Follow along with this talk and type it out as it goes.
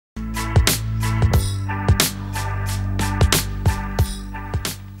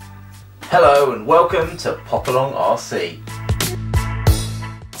Hello and welcome to Pop Along RC.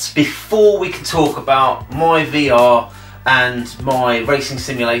 Before we can talk about my VR and my racing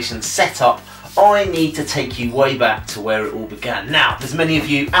simulation setup, I need to take you way back to where it all began. Now, there's many of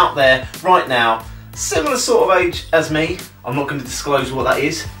you out there right now, similar sort of age as me. I'm not going to disclose what that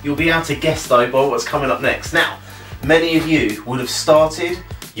is. You'll be able to guess though by what's coming up next. Now, many of you would have started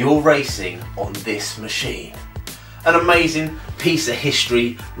your racing on this machine. An amazing piece of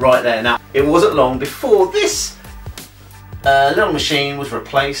history right there. Now, it wasn't long before this little machine was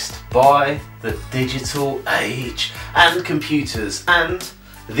replaced by the digital age and computers, and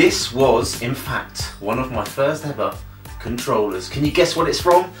this was in fact one of my first ever controllers. Can you guess what it's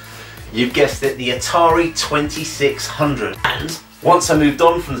from? You've guessed it, the Atari 2600. And once I moved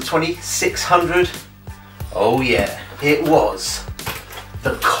on from the 2600, oh yeah, it was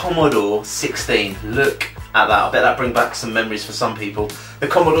the Commodore 16. Look at that, I bet that brings back some memories for some people. The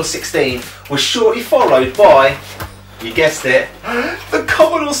Commodore 16 was shortly followed by, you guessed it, the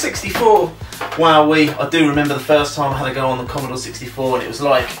Commodore 64. Wowee, I do remember the first time I had to go on the Commodore 64 and it was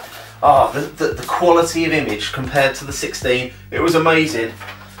like, the quality of image compared to the 16, it was amazing.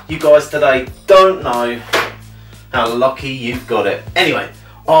 You guys today don't know how lucky you've got it. Anyway,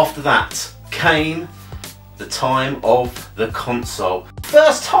 after that came the time of the console.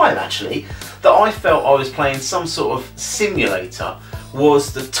 First time actually that I felt I was playing some sort of simulator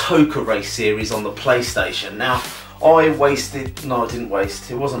was the TOCA race series on the PlayStation. Now, I didn't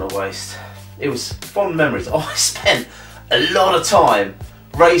waste, it wasn't a waste. It was fond memories. I spent a lot of time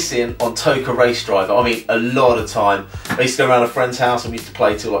racing on TOCA Race Driver. I mean, a lot of time. I used to go around a friend's house and we used to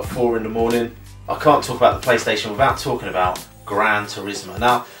play till like 4 in the morning. I can't talk about the PlayStation without talking about Gran Turismo.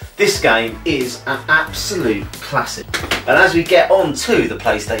 Now, this game is an absolute classic. And as we get on to the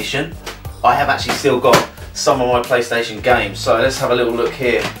PlayStation, I have actually still got some of my PlayStation games. So let's have a little look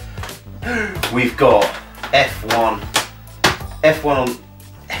here. We've got F1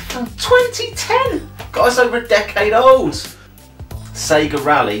 2010. Guys, over a decade old. Sega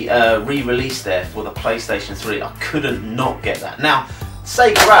Rally re-released there for the PlayStation 3. I couldn't not get that. Now,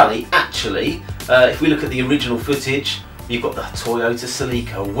 Sega Rally actually, if we look at the original footage, you've got the Toyota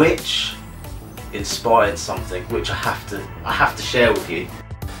Celica, which inspired something which I have to share with you.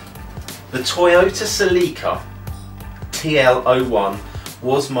 The Toyota Celica TL01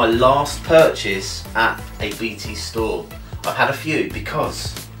 was my last purchase at a BT store. I've had a few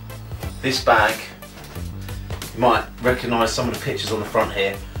because this bag, you might recognise some of the pictures on the front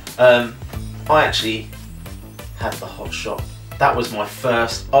here. I actually had the Hot Shot. That was my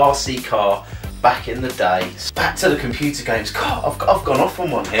first RC car back in the day. Back to the computer games. God, I've gone off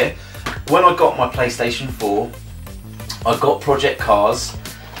on one here. When I got my PlayStation 4, I got Project Cars,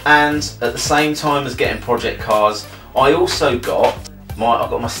 and at the same time as getting Project Cars, I also got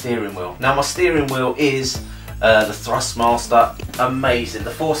my steering wheel. Now my steering wheel is the Thrustmaster. Amazing. The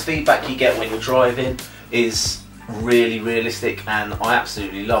force feedback you get when you're driving is really realistic, and I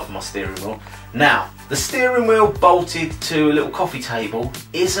absolutely love my steering wheel. Now, the steering wheel bolted to a little coffee table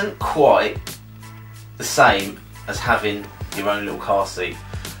isn't quite the same as having your own little car seat,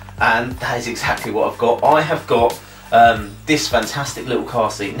 and that is exactly what I've got. I have got this fantastic little car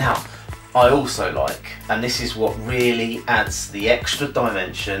seat. Now, I also like, and this is what really adds the extra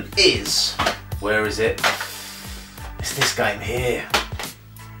dimension, is, where is it? It's this game here,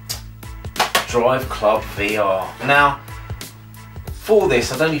 Drive Club VR. Now, for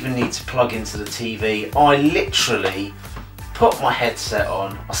this I don't even need to plug into the TV. I literally put my headset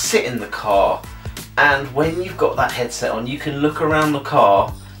on, I sit in the car, and when you've got that headset on, you can look around the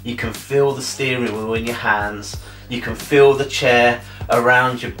car, you can feel the steering wheel in your hands, you can feel the chair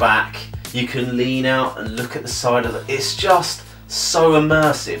around your back, you can lean out and look at the side of it. It's just so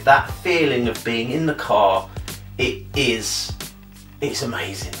immersive. That feeling of being in the car, it's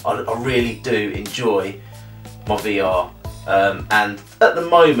amazing. I really do enjoy my VR. And at the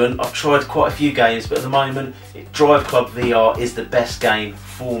moment, I've tried quite a few games, but at the moment, Drive Club VR is the best game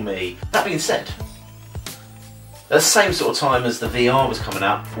for me. That being said, at the same sort of time as the VR was coming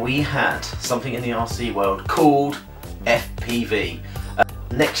out, we had something in the RC world called FPV.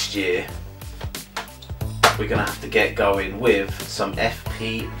 Next year, we're going to have to get going with some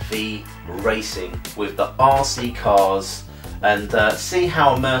FPV racing with the RC cars and see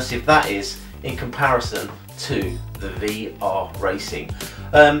how immersive that is in comparison to the VR racing.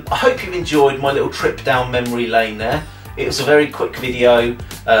 I hope you've enjoyed my little trip down memory lane there. It was a very quick video.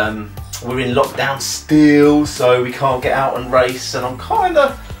 We're in lockdown still, so we can't get out and race, and I'm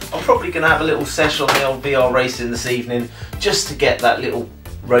probably going to have a little session on the old VR racing this evening just to get that little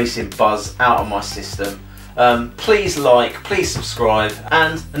racing buzz out of my system. Please like, please subscribe,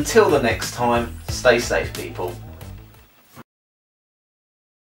 and until the next time, stay safe people.